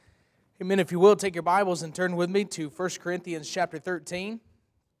Amen. If you will, take your Bibles and turn with me to 1 Corinthians chapter 13.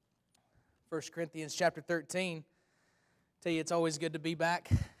 1 Corinthians chapter 13. Tell you, it's always good to be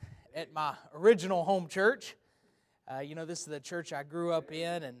back at my original home church. This is the church I grew up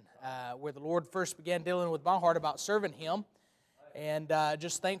in and where the Lord first began dealing with my heart about serving Him. And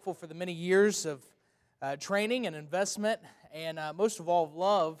just thankful for the many years of training and investment and most of all,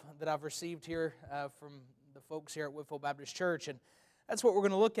 love that I've received here from the folks here at Whitfield Baptist Church. And that's what we're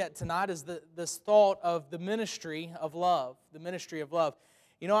going to look at tonight is this thought of the ministry of love, the ministry of love.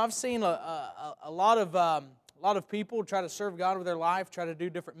 You know, I've seen a lot of people try to serve God with their life, try to do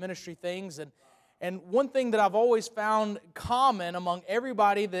different ministry things, and one thing that I've always found common among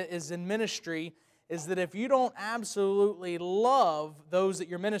everybody that is in ministry is that if you don't absolutely love those that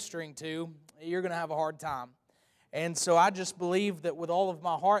you're ministering to, you're going to have a hard time. And so I just believe that with all of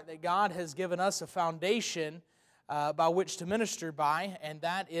my heart that God has given us a foundation by which to minister by, and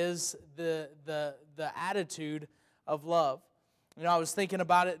that is the attitude of love. You know, I was thinking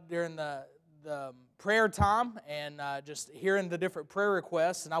about it during the prayer time and just hearing the different prayer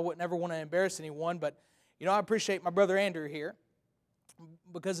requests, and I wouldn't ever want to embarrass anyone, but, you know, I appreciate my brother Andrew here,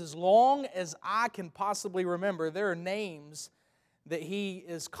 because as long as I can possibly remember, there are names that he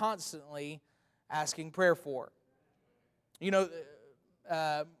is constantly asking prayer for. You know,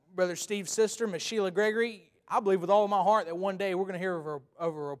 Brother Steve's sister, Miss Sheila Gregory, I believe with all of my heart that one day we're going to hear of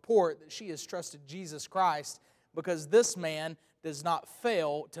a report that she has trusted Jesus Christ because this man does not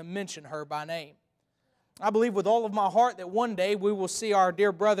fail to mention her by name. I believe with all of my heart that one day we will see our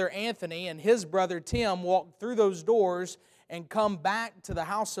dear brother Anthony and his brother Tim walk through those doors and come back to the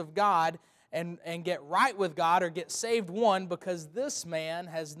house of God and get right with God or get saved one because this man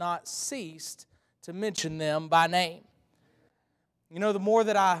has not ceased to mention them by name. You know, the more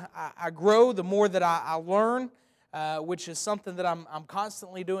that I grow, the more that I learn, which is something that I'm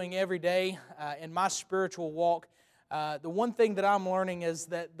constantly doing every day in my spiritual walk. The one thing that I'm learning is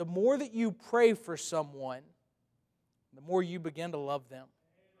that the more that you pray for someone, the more you begin to love them.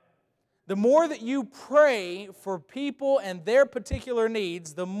 The more that you pray for people and their particular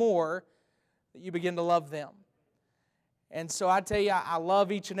needs, the more that you begin to love them. And so I tell you, I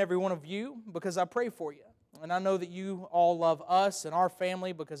love each and every one of you because I pray for you. And I know that you all love us and our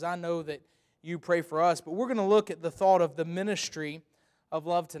family because I know that you pray for us. But we're going to look at the thought of the ministry of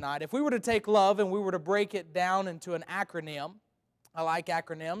love tonight. If we were to take love and we were to break it down into an acronym, I like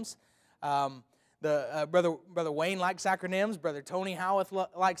acronyms. Brother Wayne likes acronyms. Brother Tony Howarth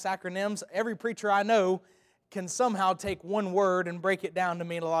likes acronyms. Every preacher I know can somehow take one word and break it down to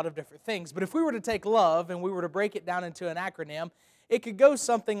mean a lot of different things. But if we were to take love and we were to break it down into an acronym, it could go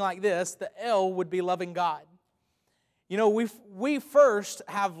something like this. The L would be loving God. You know, we first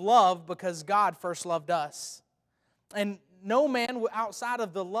have love because God first loved us. And no man outside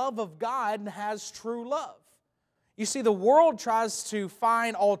of the love of God has true love. You see, the world tries to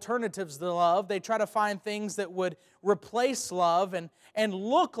find alternatives to love. They try to find things that would replace love and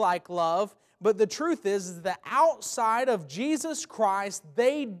look like love. But the truth is that outside of Jesus Christ,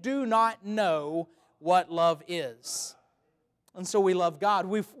 they do not know what love is. And so we love God.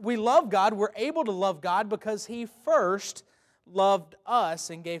 We love God. We're able to love God because He first loved us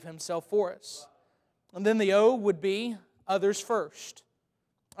and gave Himself for us. And then the O would be others first.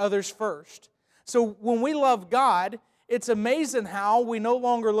 Others first. So when we love God, it's amazing how we no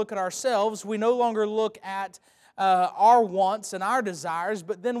longer look at ourselves. We no longer look at our wants and our desires,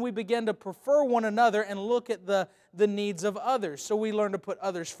 but then we begin to prefer one another and look at the needs of others. So we learn to put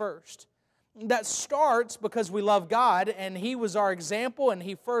others first. That starts because we love God, and He was our example, and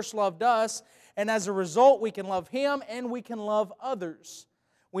He first loved us, and as a result, we can love Him and we can love others.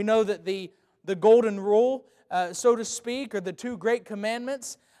 We know that the golden rule, so to speak, or the two great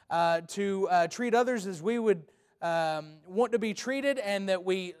commandments, to treat others as we would want to be treated, and that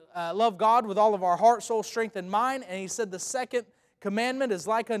we love God with all of our heart, soul, strength, and mind. And He said the second commandment is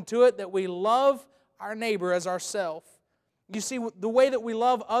like unto it, that we love our neighbor as ourselves. You see, the way that we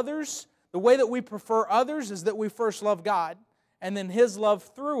love others, the way that we prefer others is that we first love God, and then His love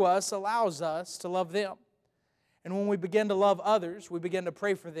through us allows us to love them. And when we begin to love others, we begin to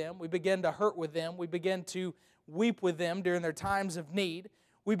pray for them, we begin to hurt with them, we begin to weep with them during their times of need,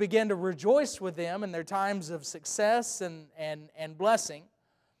 we begin to rejoice with them in their times of success and blessing.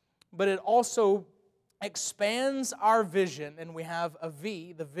 But it also expands our vision, and we have a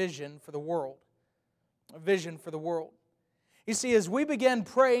V, the vision for the world. A vision for the world. You see, as we begin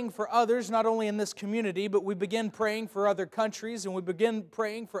praying for others, not only in this community, but we begin praying for other countries, and we begin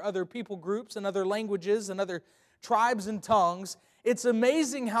praying for other people groups and other languages and other tribes and tongues, it's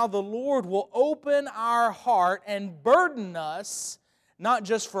amazing how the Lord will open our heart and burden us not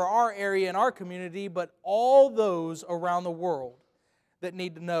just for our area and our community, but all those around the world that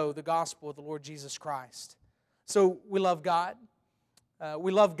need to know the gospel of the Lord Jesus Christ. So we love God.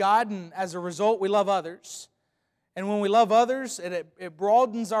 And as a result, we love others. And when we love others, it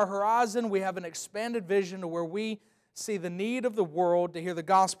broadens our horizon. We have an expanded vision to where we see the need of the world to hear the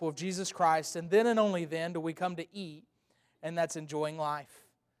gospel of Jesus Christ, and then and only then do we come to eat, and that's enjoying life.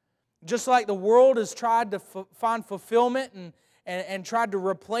 Just like the world has tried to find fulfillment and tried to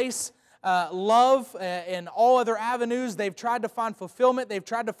replace love in all other avenues, they've tried to find fulfillment, they've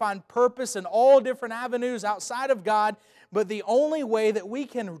tried to find purpose in all different avenues outside of God, but the only way that we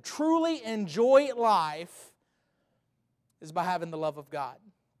can truly enjoy life is by having the love of God.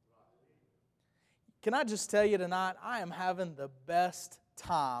 Can I just tell you tonight, I am having the best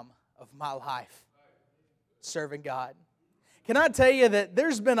time of my life serving God. Can I tell you that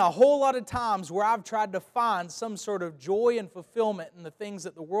there's been a whole lot of times where I've tried to find some sort of joy and fulfillment in the things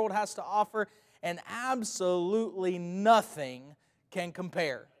that the world has to offer, and absolutely nothing can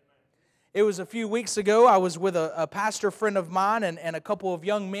compare. It was a few weeks ago, I was with a pastor friend of mine and a couple of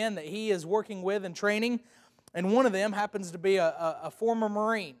young men that he is working with and training, and one of them happens to be a former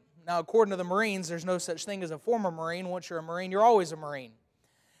Marine. Now, according to the Marines, there's no such thing as a former Marine. Once you're a Marine, you're always a Marine.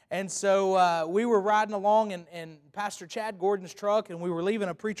 And so we were riding along in Pastor Chad Gordon's truck, and we were leaving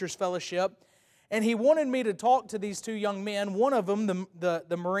a preacher's fellowship. And he wanted me to talk to these two young men. One of them,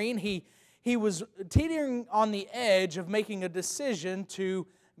 the Marine, he was teetering on the edge of making a decision to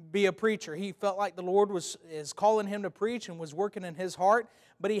be a preacher. He felt like the Lord is calling him to preach and was working in his heart,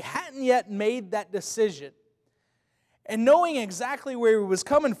 but he hadn't yet made that decision. And knowing exactly where he was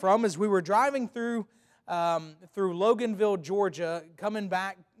coming from, as we were driving through Loganville, Georgia, coming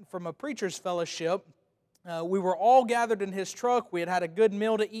back from a preacher's fellowship, we were all gathered in his truck. We had a good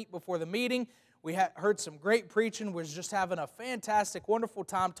meal to eat before the meeting. We had heard some great preaching. Was just having a fantastic, wonderful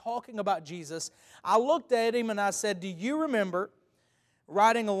time talking about Jesus. I looked at him and I said, "Do you remember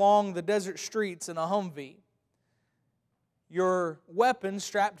riding along the desert streets in a Humvee? Your weapon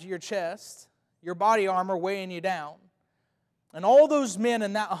strapped to your chest, your body armor weighing you down. And all those men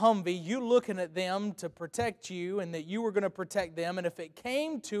in that Humvee, you looking at them to protect you and that you were going to protect them. And if it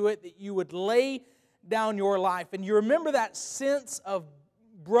came to it, that you would lay down your life." And you remember that sense of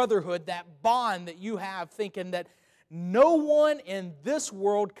brotherhood, that bond that you have, thinking that no one in this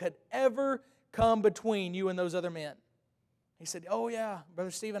world could ever come between you and those other men. He said, "Oh yeah,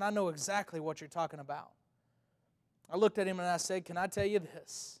 Brother Stephen, I know exactly what you're talking about." I looked at him and I said, "Can I tell you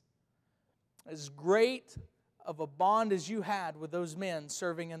this? As great of a bond as you had with those men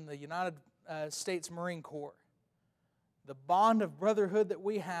serving in the United States Marine Corps, the bond of brotherhood that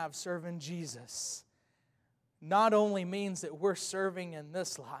we have serving Jesus not only means that we're serving in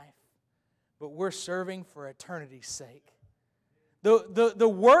this life, but we're serving for eternity's sake. The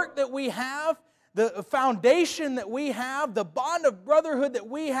work that we have, the foundation that we have, the bond of brotherhood that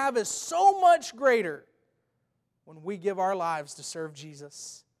we have is so much greater when we give our lives to serve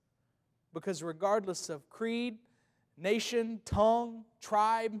Jesus. Because regardless of creed, nation, tongue,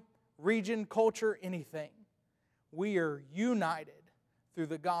 tribe, region, culture, anything, we are united through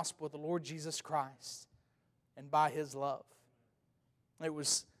the gospel of the Lord Jesus Christ and by His love. It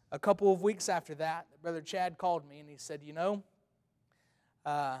was a couple of weeks after that Brother Chad called me and he said, "You know,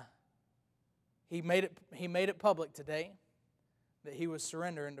 he made it public today that he was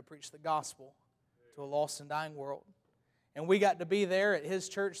surrendering to preach the gospel to a lost and dying world." And we got to be there at his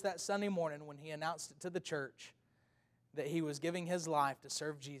church that Sunday morning when he announced it to the church that he was giving his life to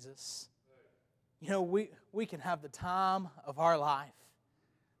serve Jesus. You know, we can have the time of our life.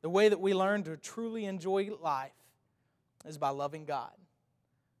 The way that we learn to truly enjoy life is by loving God,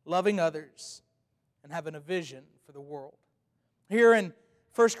 loving others, and having a vision for the world. Here in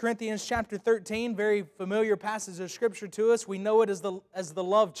 1 Corinthians chapter 13, very familiar passage of Scripture to us, we know it as the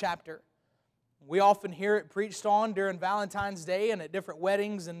love chapter. We often hear it preached on during Valentine's Day and at different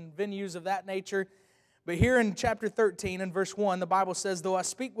weddings and venues of that nature. But here in chapter 13 and verse 1, the Bible says, "Though I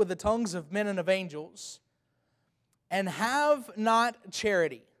speak with the tongues of men and of angels, and have not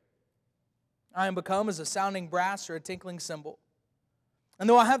charity, I am become as a sounding brass or a tinkling cymbal. And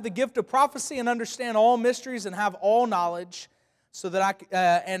though I have the gift of prophecy and understand all mysteries and have all knowledge, so that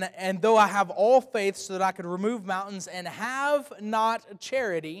and though I have all faith so that I could remove mountains, and have not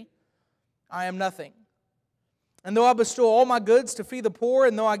charity, I am nothing. And though I bestow all my goods to feed the poor,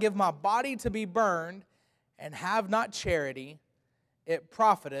 and though I give my body to be burned, and have not charity, it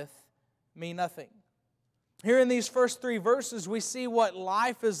profiteth me nothing." Here in these first three verses, we see what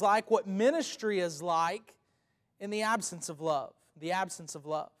life is like, what ministry is like in the absence of love. The absence of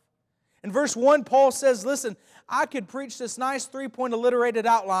love. In verse 1, Paul says, listen, I could preach this nice 3-point alliterated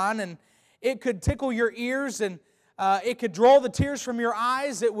outline, and it could tickle your ears, and it could draw the tears from your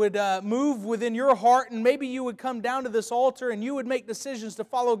eyes. It would move within your heart, and maybe you would come down to this altar and you would make decisions to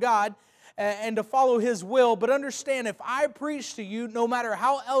follow God and to follow His will. But understand, if I preach to you, no matter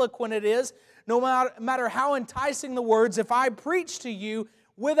how eloquent it is, no matter how enticing the words, if I preach to you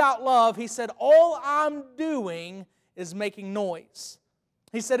without love, he said, all I'm doing is making noise.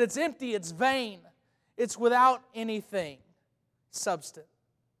 He said, it's empty, it's vain, it's without anything substance.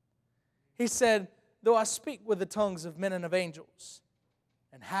 He said, though I speak with the tongues of men and of angels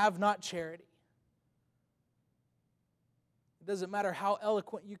and have not charity. It doesn't matter how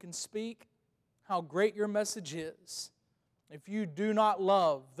eloquent you can speak, how great your message is. If you do not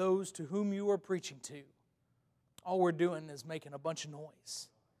love those to whom you are preaching to, all we're doing is making a bunch of noise.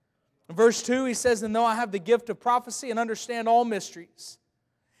 In verse 2, he says, and though I have the gift of prophecy and understand all mysteries.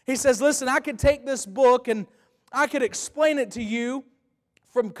 He says, listen, I could take this book and I could explain it to you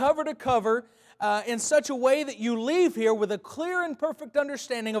from cover to cover in such a way that you leave here with a clear and perfect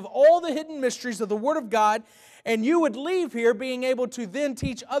understanding of all the hidden mysteries of the Word of God, and you would leave here being able to then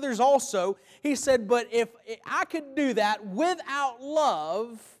teach others also. He said, but if I could do that without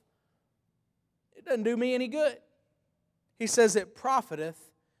love, it doesn't do me any good. He says, it profiteth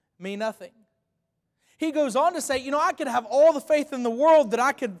me nothing. He goes on to say, I could have all the faith in the world that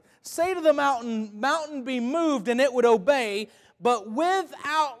I could say to the mountain be moved, and it would obey, but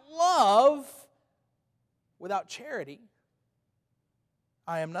without love, without charity,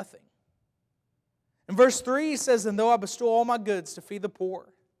 I am nothing. In verse 3, he says, and though I bestow all my goods to feed the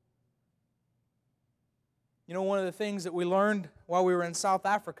poor. One of the things that we learned while we were in South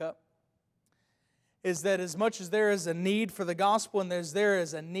Africa is that as much as there is a need for the gospel and there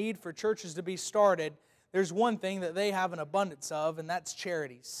is a need for churches to be started, there's one thing that they have an abundance of, and that's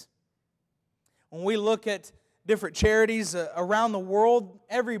charities. When we look at different charities around the world,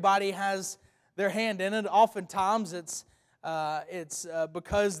 everybody has their hand in it. Oftentimes it's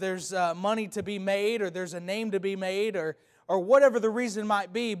because there's money to be made, or there's a name to be made, or whatever the reason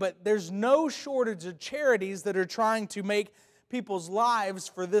might be, but there's no shortage of charities that are trying to make people's lives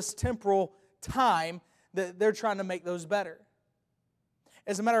for this temporal time, that they're trying to make those better.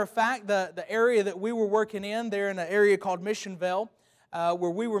 As a matter of fact, the area that we were working in, there in an area called Missionary,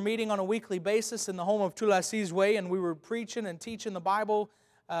 where we were meeting on a weekly basis in the home of Tulasizwe, Way, and we were preaching and teaching the Bible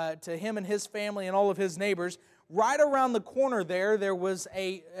to him and his family and all of his neighbors. Right around the corner there was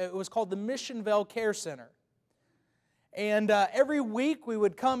it was called the Missionary Care Center. And every week we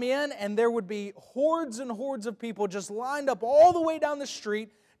would come in, and there would be hordes and hordes of people just lined up all the way down the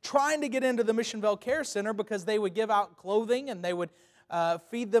street trying to get into the Missionary Care Center, because they would give out clothing, and they would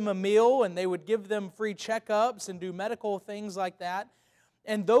feed them a meal, and they would give them free checkups and do medical things like that.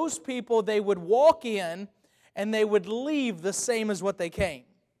 And those people, they would walk in and they would leave the same as what they came.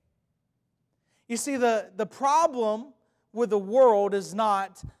 You see, the problem with the world is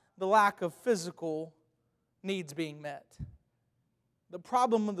not the lack of physical needs being met. The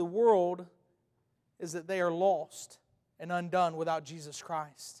problem with the world is that they are lost and undone without Jesus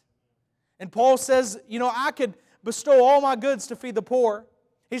Christ. And Paul says, I could bestow all my goods to feed the poor.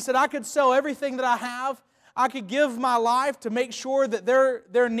 He said, I could sell everything that I have. I could give my life to make sure that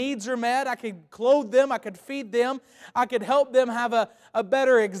their needs are met. I could clothe them. I could feed them. I could help them have a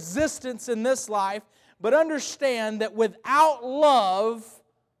better existence in this life. But understand that without love,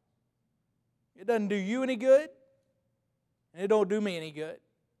 it doesn't do you any good, and it don't do me any good.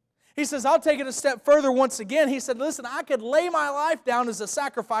 He says, I'll take it a step further once again. He said, listen, I could lay my life down as a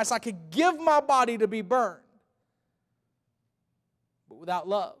sacrifice. I could give my body to be burned. But without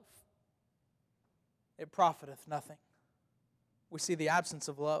love, it profiteth nothing. We see the absence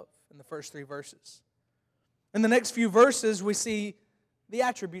of love in the first 3 verses. In the next few verses, we see the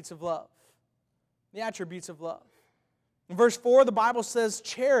attributes of love. The attributes of love. In verse 4, the Bible says,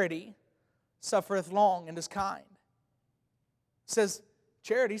 charity suffereth long and is kind. It says,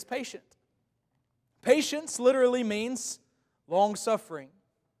 charity is patient. Patience literally means long-suffering.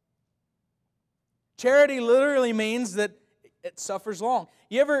 Charity literally means that it suffers long.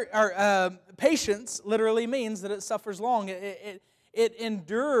 Patience literally means that it suffers long. It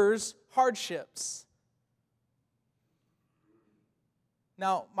endures hardships.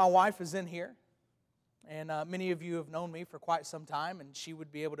 Now, my wife is in here, and many of you have known me for quite some time, and she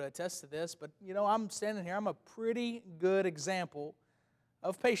would be able to attest to this, but I'm standing here, I'm a pretty good example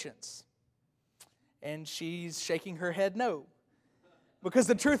of patience. And she's shaking her head no. Because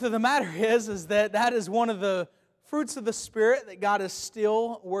the truth of the matter is that is one of the fruits of the Spirit that God is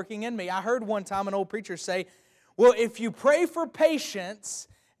still working in me. I heard one time an old preacher say, well, if you pray for patience,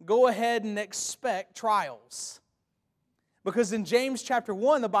 go ahead and expect trials. Because in James chapter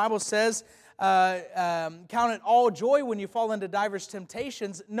 1, the Bible says, count it all joy when you fall into diverse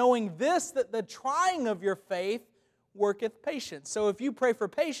temptations, knowing this, that the trying of your faith worketh patience. So if you pray for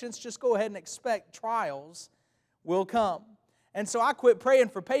patience, just go ahead and expect trials will come. And so I quit praying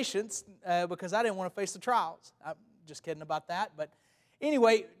for patience because I didn't want to face the trials. I'm just kidding about that. But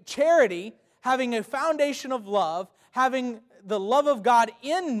anyway, charity, having a foundation of love, having the love of God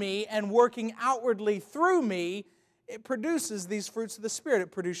in me and working outwardly through me, it produces these fruits of the Spirit.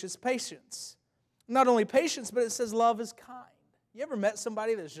 It produces patience. Not only patience, but it says love is kind. You ever met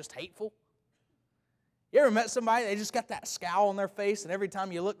somebody that's just hateful? You ever met somebody, they just got that scowl on their face, and every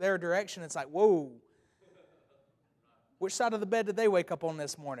time you look their direction, it's like, whoa. Which side of the bed did they wake up on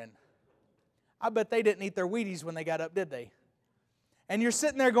this morning? I bet they didn't eat their Wheaties when they got up, did they? And you're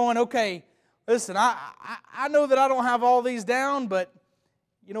sitting there going, okay, listen, I know that I don't have all these down, but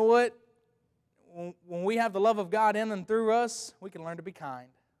you know what? When we have the love of God in and through us, we can learn to be kind.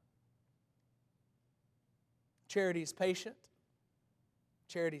 Charity is patient.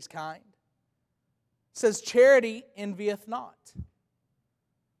 Charity is kind. It says, charity envieth not.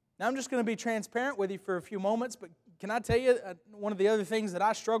 Now, I'm just going to be transparent with you for a few moments, but can I tell you, one of the other things that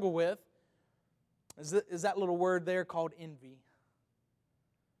I struggle with is that little word there called envy.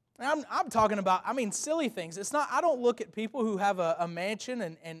 And I'm talking about, silly things. It's not, I don't look at people who have a mansion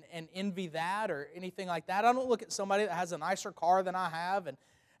and envy that or anything like that. I don't look at somebody that has a nicer car than I have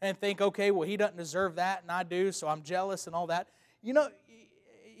and think, okay, well, he doesn't deserve that and I do, so I'm jealous and all that. You know,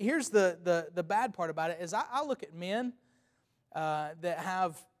 here's the bad part about it is I look at men that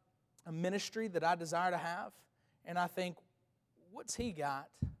have a ministry that I desire to have, and I think, what's he got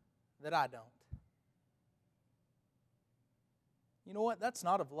that I don't? You know what? That's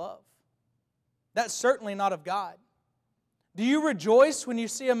not of love. That's certainly not of God. Do you rejoice when you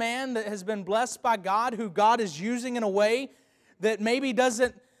see a man that has been blessed by God, who God is using in a way that maybe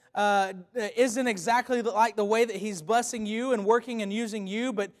isn't exactly like the way that He's blessing you and working and using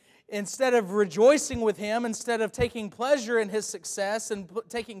you, but instead of rejoicing with him, instead of taking pleasure in his success and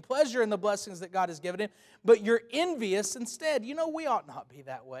taking pleasure in the blessings that God has given him, but you're envious instead. You know, we ought not be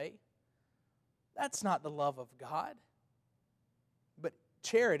that way. That's not the love of God. But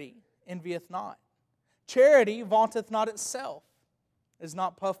charity envieth not. Charity vaunteth not itself, is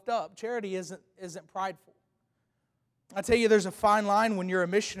not puffed up. Charity isn't prideful. I tell you, there's a fine line when you're a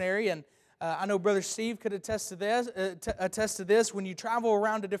missionary, and I know Brother Steve could attest to this. When you travel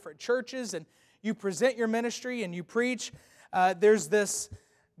around to different churches and you present your ministry and you preach, there's this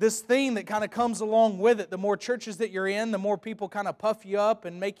thing that kind of comes along with it. The more churches that you're in, the more people kind of puff you up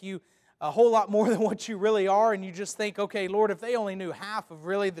and make you a whole lot more than what you really are, and you just think, okay, Lord, if they only knew half of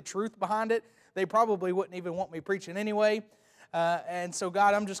really the truth behind it, they probably wouldn't even want me preaching anyway. And so,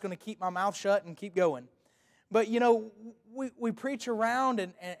 God, I'm just going to keep my mouth shut and keep going. But, you know, we preach around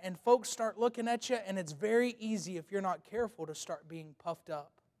and folks start looking at you, and it's very easy, if you're not careful, to start being puffed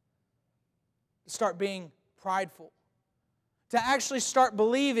up, to start being prideful, to actually start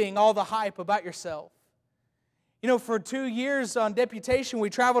believing all the hype about yourself. You know, for 2 years on deputation, we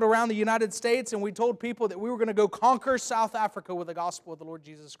traveled around the United States, and we told people that we were going to go conquer South Africa with the gospel of the Lord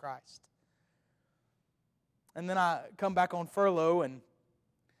Jesus Christ. And then I come back on furlough, and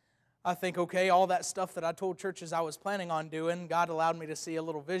I think, okay, all that stuff that I told churches I was planning on doing, God allowed me to see a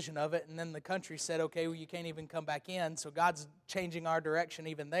little vision of it, and then the country said, okay, well, you can't even come back in, so God's changing our direction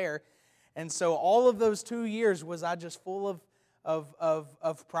even there. And so all of those 2 years, was I just full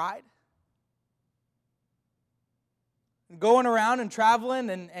of pride? Going around and traveling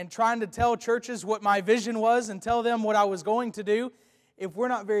and trying to tell churches what my vision was and tell them what I was going to do. If we're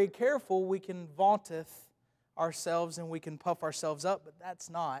not very careful, we can vaunteth ourselves and we can puff ourselves up, but that's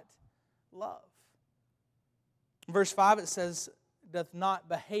not love. In verse 5 it says, doth not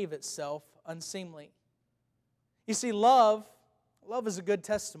behave itself unseemly. You see, love is a good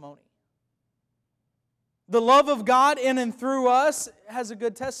testimony. The love of God in and through us has a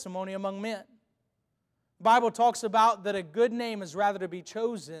good testimony among men. The Bible talks about that a good name is rather to be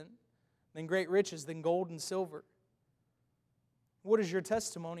chosen than great riches, than gold and silver. What is your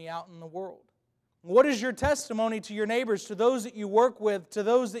testimony out in the world? What is your testimony to your neighbors, to those that you work with, to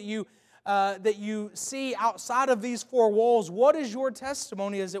those that you see outside of these four walls? What is your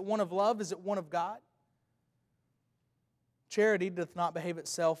testimony? Is it one of love? Is it one of God? Charity doth not behave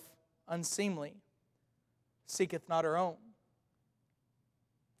itself unseemly, seeketh not her own,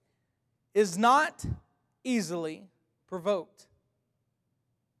 is not easily provoked.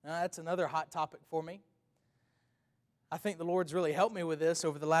 Now, that's another hot topic for me. I think the Lord's really helped me with this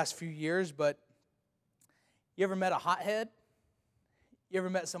over the last few years, but you ever met a hothead? You ever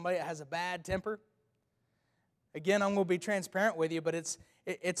met somebody that has a bad temper? Again, I'm going to be transparent with you, but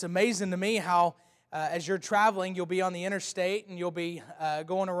it's amazing to me how as you're traveling, you'll be on the interstate and you'll be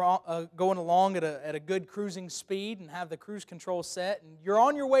going along at a good cruising speed and have the cruise control set, and you're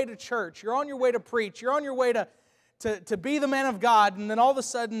on your way to church, you're on your way to preach, you're on your way to be the man of God, and then all of a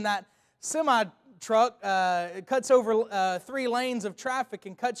sudden that semi-truck cuts over 3 lanes of traffic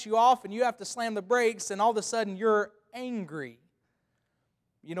and cuts you off, and you have to slam the brakes, and all of a sudden you're angry.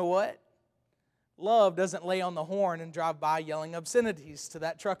 You know what? Love doesn't lay on the horn and drive by yelling obscenities to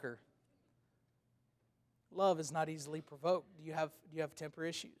that trucker. Love is not easily provoked. Do you have temper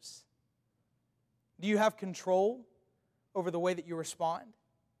issues? Do you have control over the way that you respond?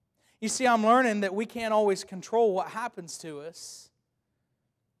 You see, I'm learning that we can't always control what happens to us,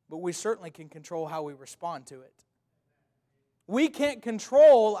 but we certainly can control how we respond to it. We can't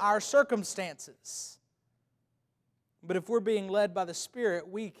control our circumstances, but if we're being led by the Spirit,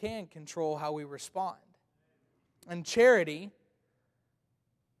 we can control how we respond. And charity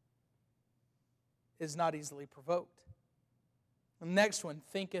is not easily provoked. The next one,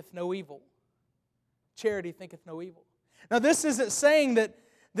 thinketh no evil. Charity thinketh no evil. Now this isn't saying that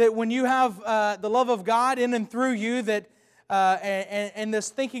when you have the love of God in and through you, that and this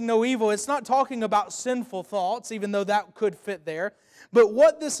thinking no evil, it's not talking about sinful thoughts, even though that could fit there. But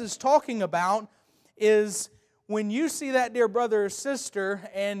what this is talking about is when you see that dear brother or sister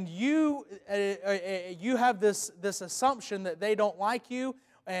and you have this assumption that they don't like you,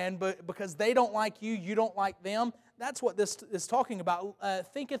 but because they don't like you, you don't like them. That's what this is talking about.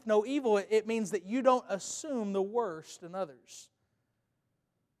 Thinketh no evil, it means that you don't assume the worst in others.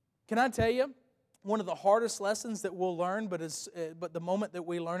 Can I tell you, one of the hardest lessons that we'll learn, but the moment that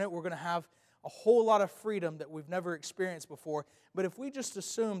we learn it, we're going to have a whole lot of freedom that we've never experienced before. But if we just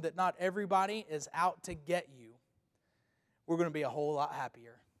assume that not everybody is out to get you, we're going to be a whole lot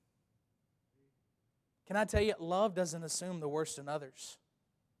happier. Can I tell you, love doesn't assume the worst in others.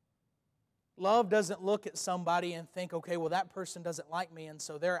 Love doesn't look at somebody and think, okay, well, that person doesn't like me, and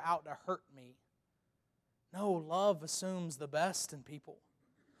so they're out to hurt me. No, love assumes the best in people.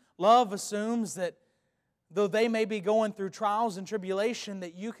 Love assumes that though they may be going through trials and tribulation,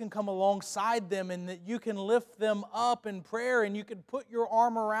 that you can come alongside them and that you can lift them up in prayer and you can put your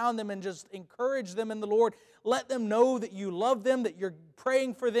arm around them and just encourage them in the Lord. Let them know that you love them, that you're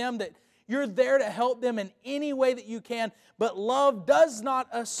praying for them, that you're there to help them in any way that you can. But love does not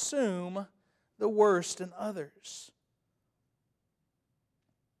assume the worst in others.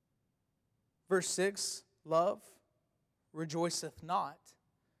 Verse 6, love rejoiceth not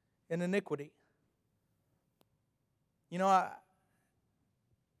in iniquity. You know, I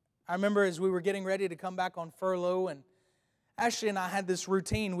remember as we were getting ready to come back on furlough, and Ashley and I had this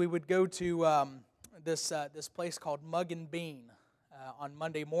routine. We would go to this place called Mug and Bean on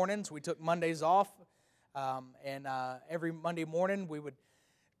Monday mornings. We took Mondays off, and every Monday morning we would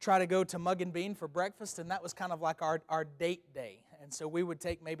try to go to Mug and Bean for breakfast, and that was kind of like our date day. And so we would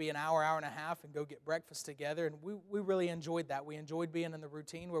take maybe an hour and a half and go get breakfast together, and we really enjoyed that. We enjoyed being in the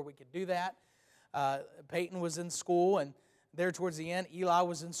routine where we could do that. Peyton was in school, and there towards the end, Eli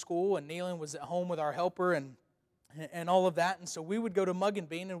was in school, and Neelan was at home with our helper and all of that. And so we would go to Mug and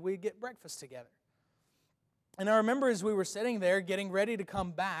Bean, and we'd get breakfast together. And I remember as we were sitting there getting ready to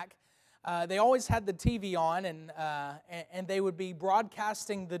come back, they always had the TV on, and they would be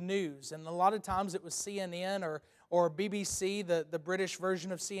broadcasting the news. And a lot of times it was CNN or BBC, the British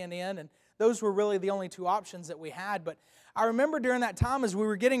version of CNN, and those were really the only two options that we had. But I remember during that time as we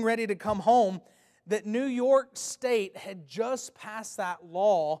were getting ready to come home that New York State had just passed that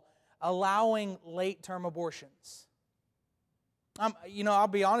law allowing late-term abortions. I'll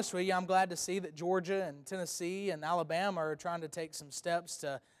be honest with you, I'm glad to see that Georgia and Tennessee and Alabama are trying to take some steps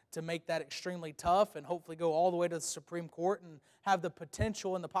to make that extremely tough and hopefully go all the way to the Supreme Court and have the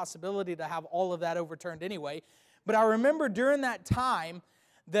potential and the possibility to have all of that overturned anyway. But I remember during that time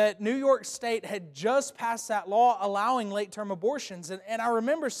that New York State had just passed that law allowing late-term abortions. And I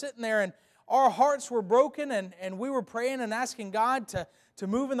remember sitting there and our hearts were broken and we were praying and asking God to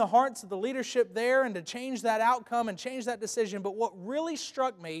move in the hearts of the leadership there and to change that outcome and change that decision. But what really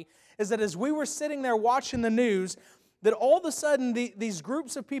struck me is that as we were sitting there watching the news, that all of a sudden these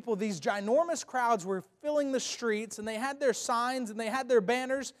groups of people, these ginormous crowds were filling the streets, and they had their signs and they had their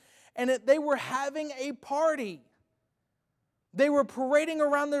banners, and they were having a party. They were parading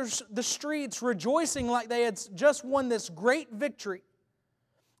around the streets, rejoicing like they had just won this great victory.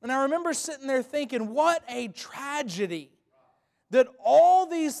 And I remember sitting there thinking, what a tragedy that all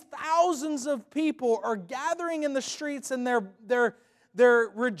these thousands of people are gathering in the streets and they're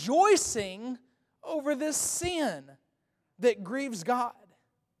rejoicing over this sin that grieves God.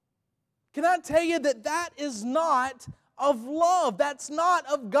 Can I tell you that that is not of love? That's not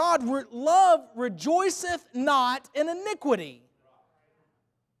of God. Love rejoiceth not in iniquity.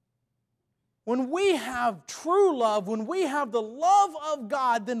 When we have true love, when we have the love of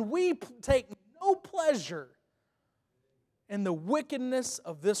God, then we take no pleasure in the wickedness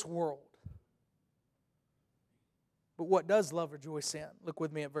of this world. But what does love rejoice in? Look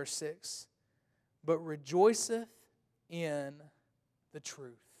with me at verse 6. But rejoiceth in the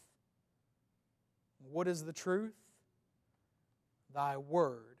truth. What is the truth? Thy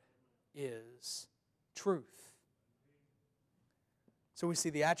word is truth. So we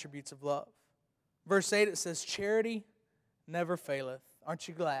see the attributes of love. Verse 8, it says, charity never faileth. Aren't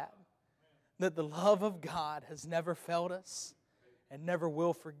you glad that the love of God has never failed us and never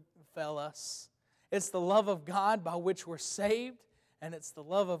will fail us? It's the love of God by which we're saved, and it's the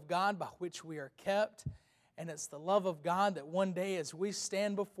love of God by which we are kept, and it's the love of God that one day as we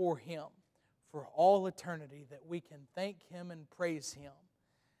stand before Him for all eternity, that we can thank Him and praise Him,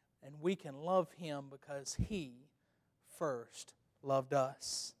 and we can love Him because He first loved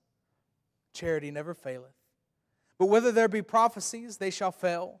us. Charity never faileth. But whether there be prophecies, they shall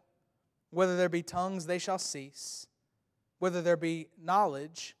fail. Whether there be tongues, they shall cease. Whether there be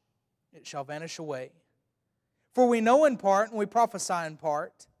knowledge, it shall vanish away. For we know in part, and we prophesy in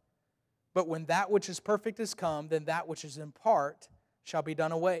part. But when that which is perfect is come, then that which is in part shall be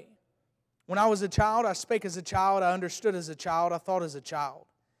done away. When I was a child, I spake as a child, I understood as a child, I thought as a child.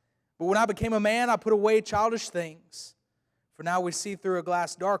 But when I became a man, I put away childish things. For now we see through a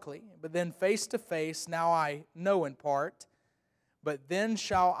glass darkly, but then face to face, now I know in part. But then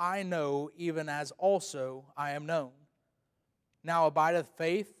shall I know, even as also I am known. Now abideth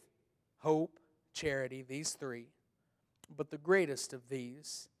faith, hope, charity, these three. But the greatest of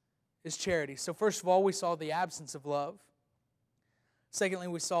these is charity. So first of all, we saw the absence of love. Secondly,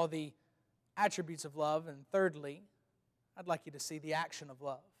 we saw the attributes of love. And thirdly, I'd like you to see the action of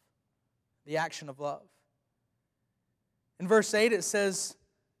love. The action of love. In verse 8 it says,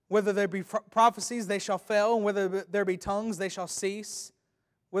 whether there be prophecies, they shall fail, and whether there be tongues, they shall cease.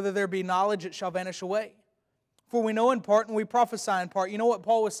 Whether there be knowledge, it shall vanish away. For we know in part, and we prophesy in part. You know what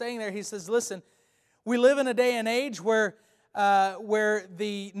Paul was saying there? He says, listen, we live in a day and age where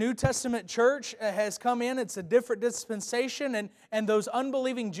the New Testament church has come in. It's a different dispensation, and those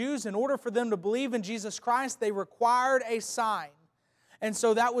unbelieving Jews, in order for them to believe in Jesus Christ, they required a sign. And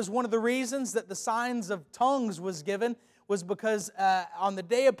so that was one of the reasons that the signs of tongues was given, was because on the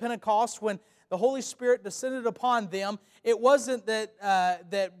day of Pentecost, when the Holy Spirit descended upon them, it wasn't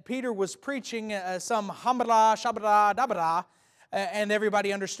that Peter was preaching some hamada, shabada, dabada, and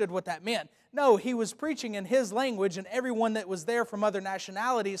everybody understood what that meant. No, he was preaching in his language, and everyone that was there from other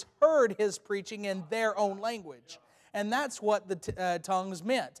nationalities heard his preaching in their own language. And that's what the tongues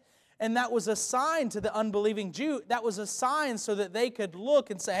meant. And that was a sign to the unbelieving Jew. That was a sign so that they could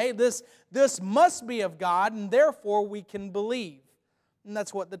look and say, hey, this must be of God, and therefore we can believe. And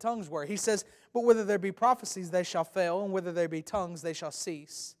that's what the tongues were. He says, but whether there be prophecies, they shall fail, and whether there be tongues, they shall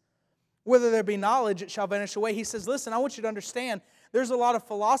cease. Whether there be knowledge, it shall vanish away. He says, listen, I want you to understand, there's a lot of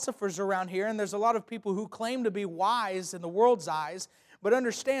philosophers around here, and there's a lot of people who claim to be wise in the world's eyes, but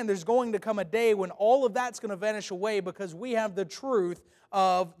understand there's going to come a day when all of that's going to vanish away because we have the truth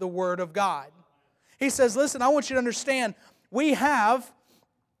of the Word of God. He says, listen, I want you to understand, we have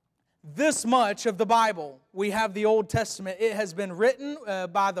this much of the Bible. We have the Old Testament. It has been written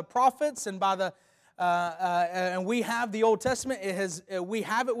by the prophets and by the and we have the Old Testament. We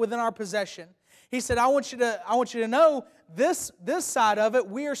have it within our possession. He said, I want you to know this side of it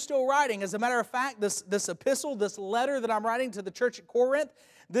we are still writing. As a matter of fact, this epistle, this letter that I'm writing to the church at Corinth,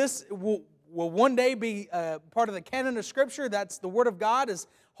 this will one day be part of the canon of Scripture. That's the Word of God. As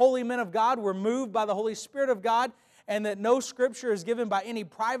holy men of God were moved by the Holy Spirit of God, and that no Scripture is given by any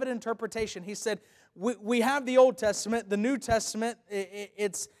private interpretation. He said, we have the Old Testament, the New Testament,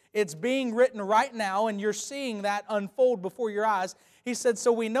 it's being written right now, and you're seeing that unfold before your eyes. He said,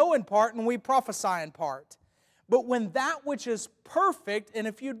 so we know in part, and we prophesy in part. But when that which is perfect, and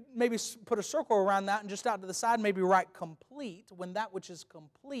if you maybe put a circle around that and just out to the side, maybe write complete, when that which is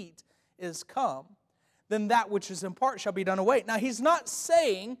complete is come, then that which is in part shall be done away. Now, he's not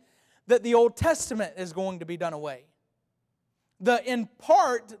saying that the Old Testament is going to be done away. The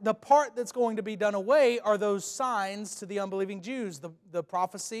part that's going to be done away are those signs to the unbelieving Jews, the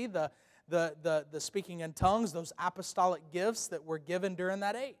prophecy, the speaking in tongues, those apostolic gifts that were given during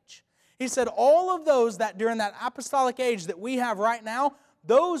that age. He said all of those that during that apostolic age that we have right now,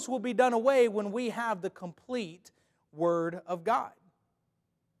 those will be done away when we have the complete Word of God.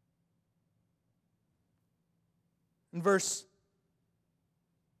 In verse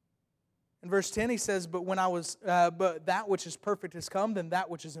In verse 10 he says, but that which is perfect is come, then that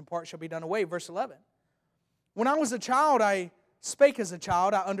which is in part shall be done away. Verse 11, when I was a child, I spake as a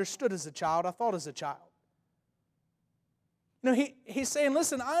child, I understood as a child, I thought as a child. He's saying,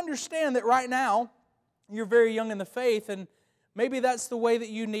 listen, I understand that right now you're very young in the faith, and maybe that's the way that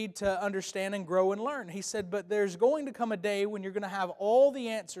you need to understand and grow and learn. He said, but there's going to come a day when you're going to have all the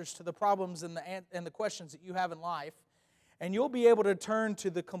answers to the problems and the questions that you have in life, and you'll be able to turn to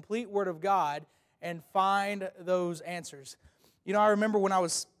the complete Word of God and find those answers. I remember when I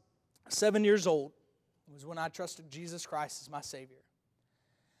was 7 years old, it was when I trusted Jesus Christ as my Savior.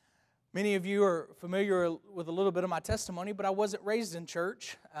 Many of you are familiar with a little bit of my testimony, but I wasn't raised in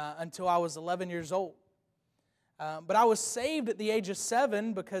church until I was 11 years old. But I was saved at the age of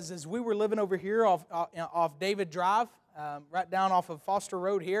 7 because as we were living over here off David Drive, right down off of Foster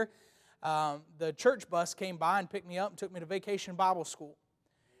Road here, the church bus came by and picked me up and took me to Vacation Bible School.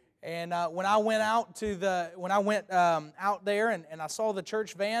 And when I went out there and I saw the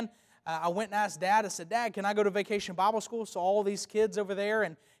church van, I went and asked Dad. I said, Dad, can I go to Vacation Bible School? Saw all these kids over there,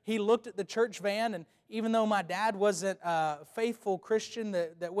 and he looked at the church van, and even though my dad wasn't a faithful Christian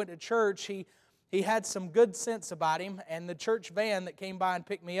that went to church, he had some good sense about him, and the church van that came by and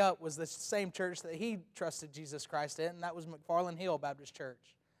picked me up was the same church that he trusted Jesus Christ in, and that was McFarland Hill Baptist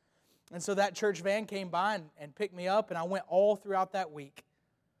Church. And so that church van came by and picked me up, and I went all throughout that week.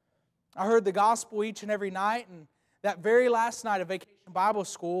 I heard the gospel each and every night, and that very last night of Vacation Bible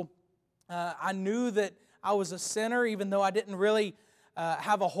School, I knew that I was a sinner, even though I didn't really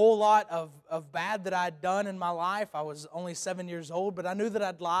have a whole lot of bad that I'd done in my life. I was only 7 years old, but I knew that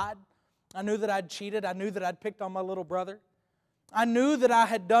I'd lied. I knew that I'd cheated. I knew that I'd picked on my little brother. I knew that I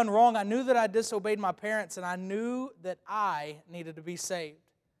had done wrong. I knew that I disobeyed my parents, and I knew that I needed to be saved.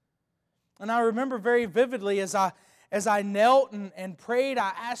 And I remember very vividly as I knelt and prayed,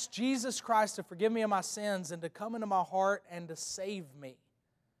 I asked Jesus Christ to forgive me of my sins and to come into my heart and to save me.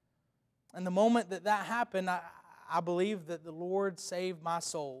 And the moment that happened, I believe that the Lord saved my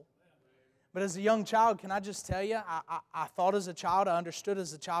soul. But as a young child, can I just tell you, I thought as a child, I understood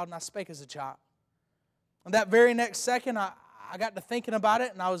as a child, and I spake as a child. And that very next second, I got to thinking about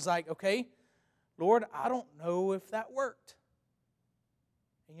it, and I was like, okay, Lord, I don't know if that worked.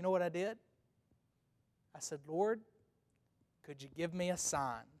 And you know what I did? I said, Lord, could you give me a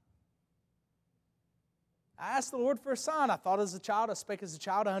sign? I asked the Lord for a sign. I thought as a child, I spake as a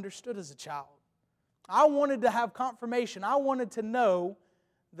child, I understood as a child. I wanted to have confirmation. I wanted to know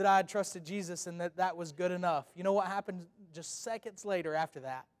that I had trusted Jesus and that was good enough. You know what happened just seconds later after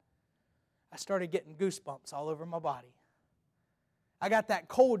that? I started getting goosebumps all over my body. I got that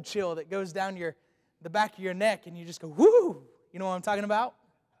cold chill that goes down the back of your neck and you just go, whoo! You know what I'm talking about?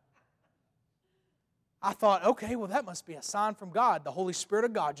 I thought, okay, well that must be a sign from God. The Holy Spirit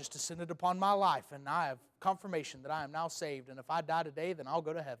of God just descended upon my life and I have confirmation that I am now saved, and if I die today, then I'll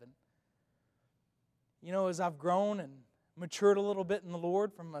go to heaven. As I've grown and matured a little bit in the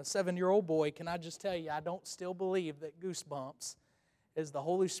Lord from a 7-year-old boy, can I just tell you, I don't still believe that goosebumps is the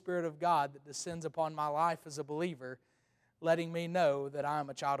Holy Spirit of God that descends upon my life as a believer, letting me know that I am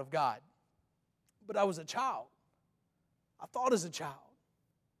a child of God. But I was a child. I thought as a child.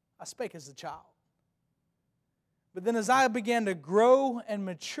 I spake as a child. But then as I began to grow and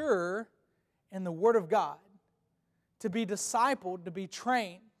mature in the Word of God, to be discipled, to be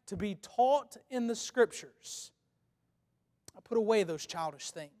trained, to be taught in the Scriptures, I put away those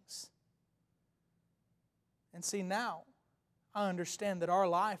childish things. And see, now I understand that our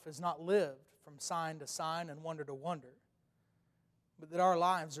life is not lived from sign to sign and wonder to wonder, but that our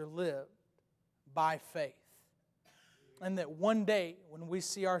lives are lived by faith. And that one day when we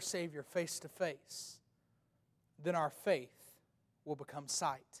see our Savior face to face, then our faith will become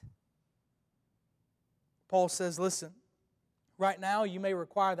sight. Paul says, listen, right now you may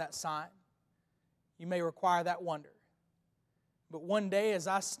require that sign. You may require that wonder. But one day as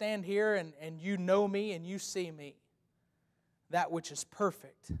I stand here and you know me and you see me, that which is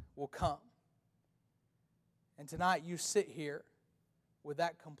perfect will come. And tonight you sit here with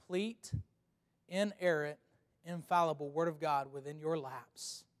that complete, inerrant, infallible Word of God within your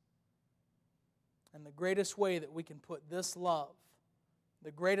laps. And the greatest way that we can put this love,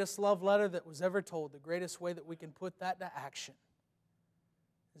 the greatest love letter that was ever told, the greatest way that we can put that to action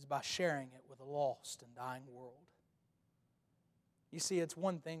is by sharing it with a lost and dying world. You see, it's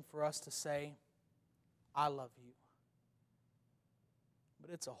one thing for us to say, I love you.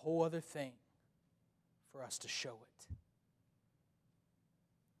 But it's a whole other thing for us to show it.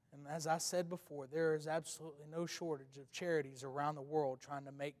 And as I said before, there is absolutely no shortage of charities around the world trying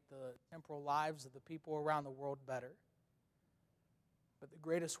to make the temporal lives of the people around the world better. But the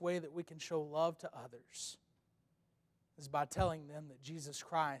greatest way that we can show love to others is by telling them that Jesus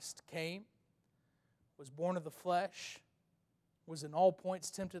Christ came, was born of the flesh, was in all points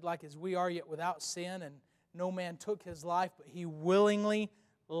tempted like as we are, yet without sin, and no man took His life, but He willingly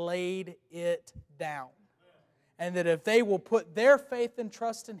laid it down. And that if they will put their faith and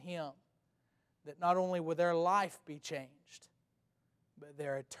trust in Him, that not only will their life be changed, but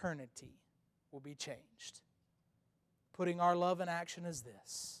their eternity will be changed. Putting our love in action is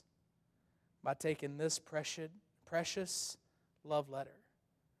this: by taking this precious love letter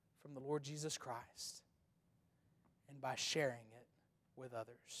from the Lord Jesus Christ and by sharing it with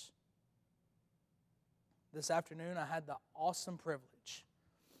others. This afternoon I had the awesome privilege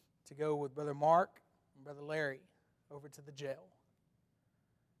to go with Brother Mark and Brother Larry over to the jail.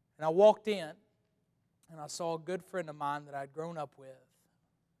 And I walked in and I saw a good friend of mine that I'd grown up with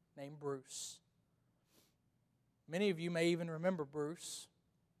named Bruce. Many of you may even remember Bruce.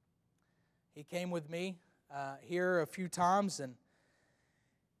 He came with me here a few times, and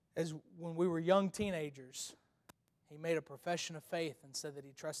when we were young teenagers, he made a profession of faith and said that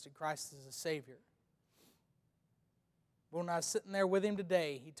he trusted Christ as a Savior. But when I was sitting there with him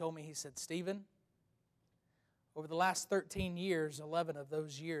today, he told me, he said, "Stephen, over the last 13 years, 11 of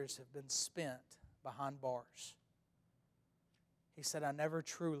those years have been spent behind bars." He said, "I never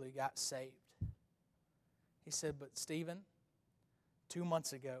truly got saved." He said, "But Stephen, 2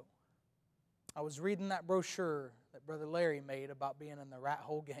 months ago, I was reading that brochure that Brother Larry made about being in the rat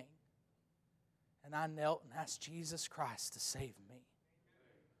hole gang. And I knelt and asked Jesus Christ to save me.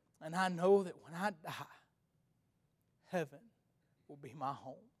 And I know that when I die, heaven will be my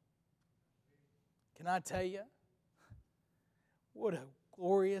home." Can I tell you, what a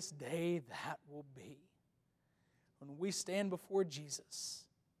glorious day that will be when we stand before Jesus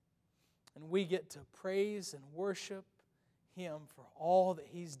and we get to praise and worship Him for all that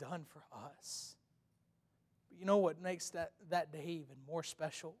He's done for us. But you know what makes that day even more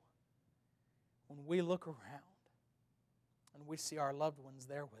special? When we look around and we see our loved ones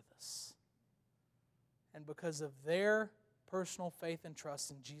there with us. And because of their personal faith and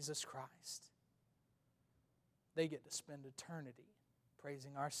trust in Jesus Christ, they get to spend eternity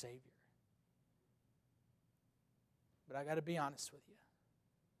praising our Savior. But I got to be honest with you.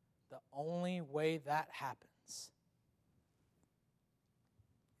 The only way that happens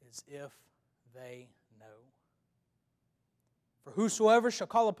is if they know. For whosoever shall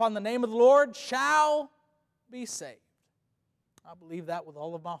call upon the name of the Lord shall be saved. I believe that with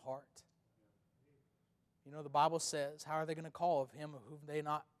all of my heart. You know, the Bible says, how are they going to call of Him of whom they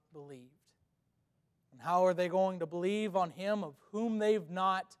not believed? And how are they going to believe on Him of whom they've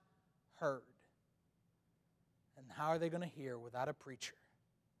not heard? And how are they going to hear without a preacher?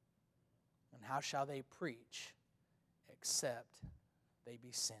 And how shall they preach except they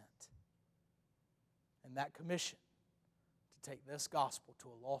be sent? And that commission to take this gospel to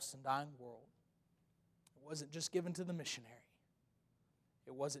a lost and dying world, it wasn't just given to the missionary.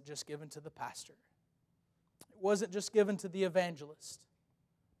 It wasn't just given to the pastor. It wasn't just given to the evangelist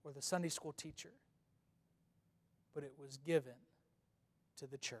or the Sunday school teacher. But it was given to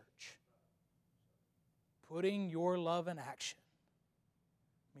the church. Putting your love in action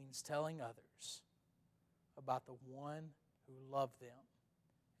means telling others about the one who loved them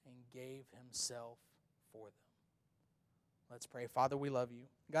and gave Himself for them. Let's pray. Father, we love You.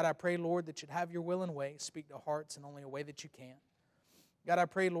 God, I pray, Lord, that You'd have Your will and way. Speak to hearts in only a way that You can. God, I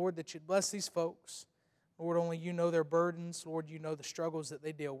pray, Lord, that You'd bless these folks. Lord, only You know their burdens. Lord, You know the struggles that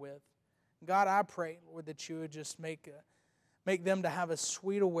they deal with. God, I pray, Lord, that You would just make them to have a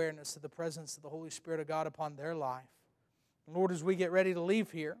sweet awareness of the presence of the Holy Spirit of God upon their life. And Lord, as we get ready to leave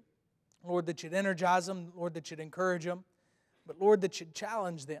here, Lord, that You'd energize them, Lord, that You'd encourage them, but Lord, that You'd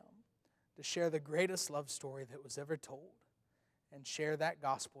challenge them to share the greatest love story that was ever told and share that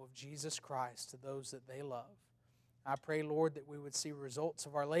gospel of Jesus Christ to those that they love. I pray, Lord, that we would see results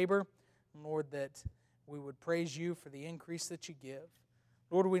of our labor, and Lord, that we would praise You for the increase that You give.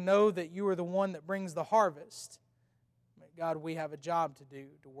 Lord, we know that You are the one that brings the harvest. But God, we have a job to do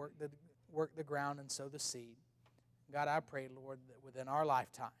to work the ground and sow the seed. God, I pray, Lord, that within our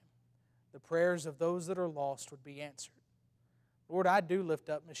lifetime, the prayers of those that are lost would be answered. Lord, I do lift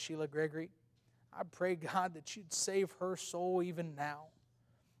up Miss Sheila Gregory. I pray, God, that You'd save her soul even now.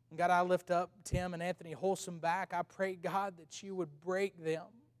 And God, I lift up Tim and Anthony Wholesome back. I pray, God, that You would break them,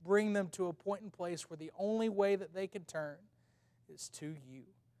 bring them to a point and place where the only way that they can turn is to You.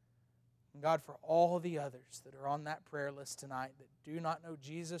 And God, for all the others that are on that prayer list tonight that do not know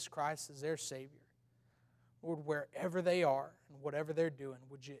Jesus Christ as their Savior, Lord, wherever they are and whatever they're doing,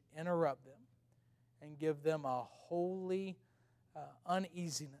 would You interrupt them and give them a holy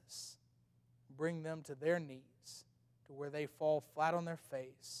uneasiness. Bring them to their knees, to where they fall flat on their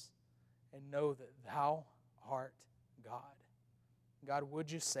face and know that Thou art God. God,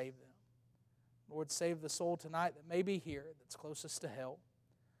 would You save them? Lord, save the soul tonight that may be here, that's closest to hell.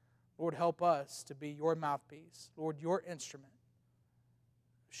 Lord, help us to be Your mouthpiece. Lord, Your instrument,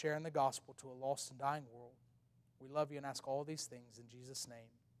 sharing the gospel to a lost and dying world. We love You and ask all these things in Jesus' name.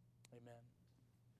 Amen.